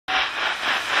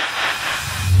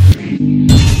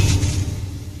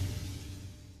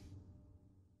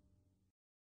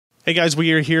Hey guys,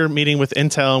 we are here meeting with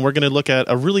Intel, and we're going to look at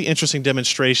a really interesting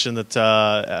demonstration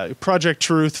that Project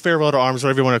Truth, Farewell to Arms,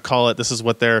 whatever you want to call it. This is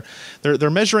what they're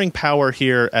measuring power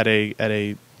here at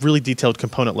a really detailed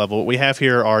component level. What we have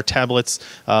here are tablets.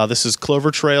 This is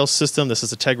Clovertrail system. This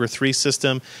is a Tegra 3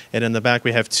 system, and in the back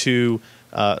we have two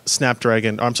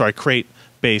Krait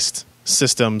based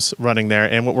systems running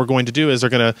there. And what we're going to do is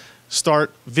they're going to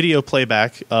start video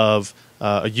playback of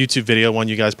a YouTube video, one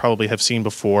you guys probably have seen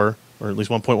before, or at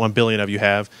least 1.1 billion of you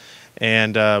have,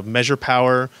 and measure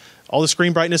power. All the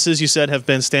screen brightnesses you said have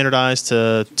been standardized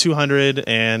to 200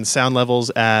 and sound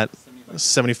levels at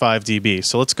 75 dB.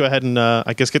 So let's go ahead and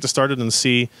I guess get started and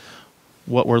see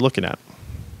what we're looking at.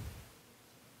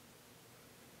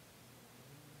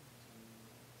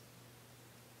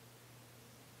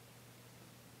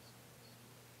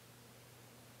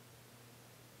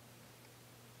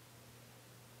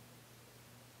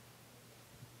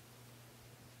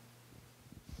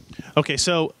 Okay,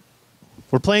 so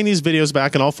we're playing these videos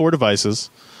back on all four devices.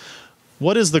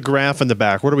 What is the graph in the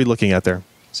back? What are we looking at there?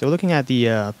 So we're looking at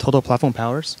the total platform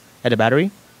powers at the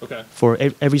battery for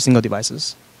every single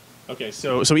devices. Okay,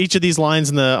 so each of these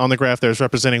lines on the graph there is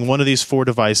representing one of these four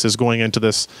devices going into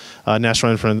this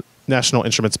National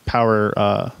Instruments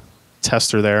power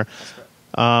tester there.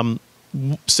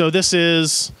 So this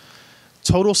is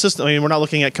total system. I mean, we're not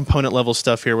looking at component level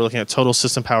stuff here. We're looking at total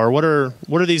system power. What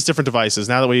are these different devices?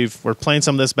 Now that we're playing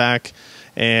some of this back,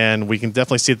 and we can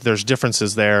definitely see that there's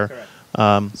differences there.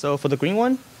 So for the green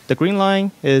one, the green line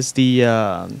is the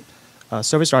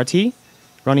Surface RT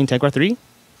running Tegra 3,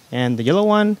 and the yellow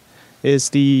one is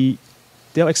the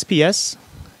Dell XPS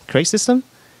Krait system,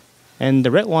 and the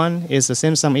red one is the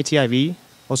Samsung ATIV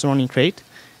also running Krait,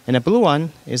 and the blue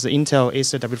one is the Intel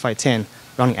Acer W510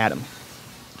 running Atom.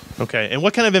 Okay, and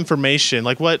what kind of information,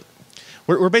 like what,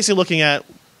 we're basically looking at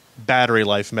battery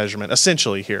life measurement,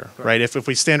 essentially here, right? If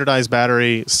we standardize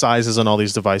battery sizes on all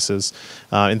these devices,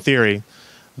 in theory,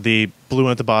 the blue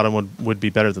one at the bottom would be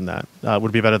better than that,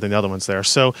 would be better than the other ones there.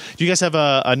 So do you guys have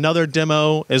another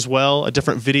demo as well, a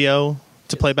different video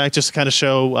to play back, just to kind of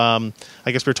show,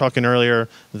 I guess we were talking earlier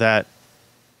that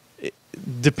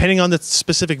depending on the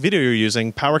specific video you're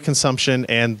using, power consumption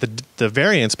and the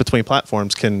variance between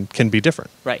platforms can be different.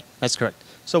 Right, that's correct.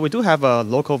 So we do have a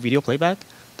local video playback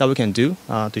that we can do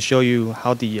to show you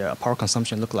how the power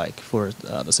consumption look like for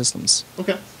the systems.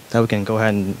 Okay. That we can go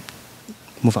ahead and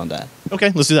move on that.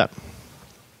 Okay, let's do that.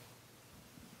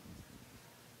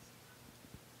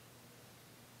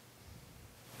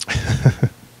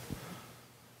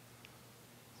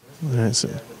 All right, so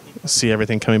see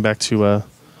everything coming back to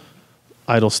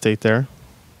idle state there.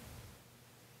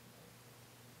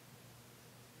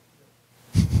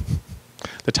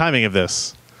 The timing of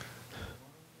this.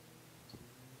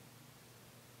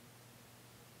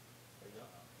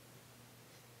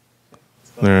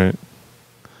 All right.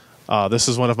 This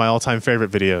is one of my all-time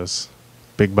favorite videos,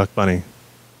 Big Buck Bunny.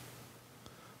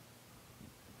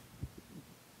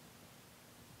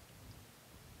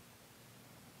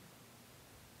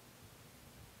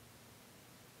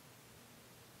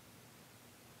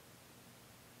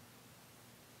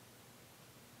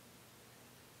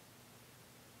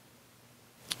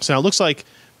 So now it looks like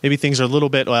maybe things are a little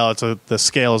bit, well, the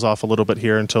scale is off a little bit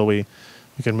here until we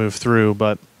can move through,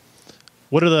 but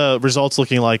what are the results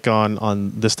looking like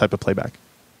on this type of playback?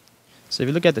 So if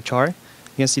you look at the chart,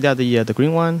 you can see that the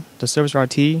green one, the Surface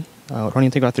RT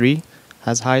running Tegra 3,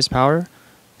 has highest power,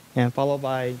 and followed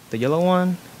by the yellow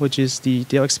one, which is the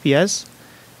Dell XPS,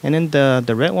 and then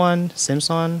the red one,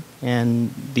 Samsung,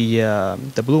 and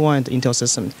the blue one, the Intel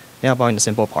system. They're about in the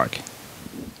same ballpark.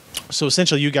 So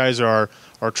essentially, you guys are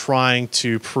trying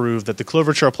to prove that the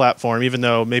Clovertrail platform, even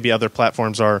though maybe other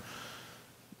platforms are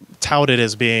touted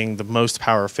as being the most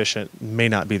power efficient, may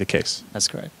not be the case. That's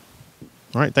correct.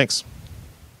 All right, thanks.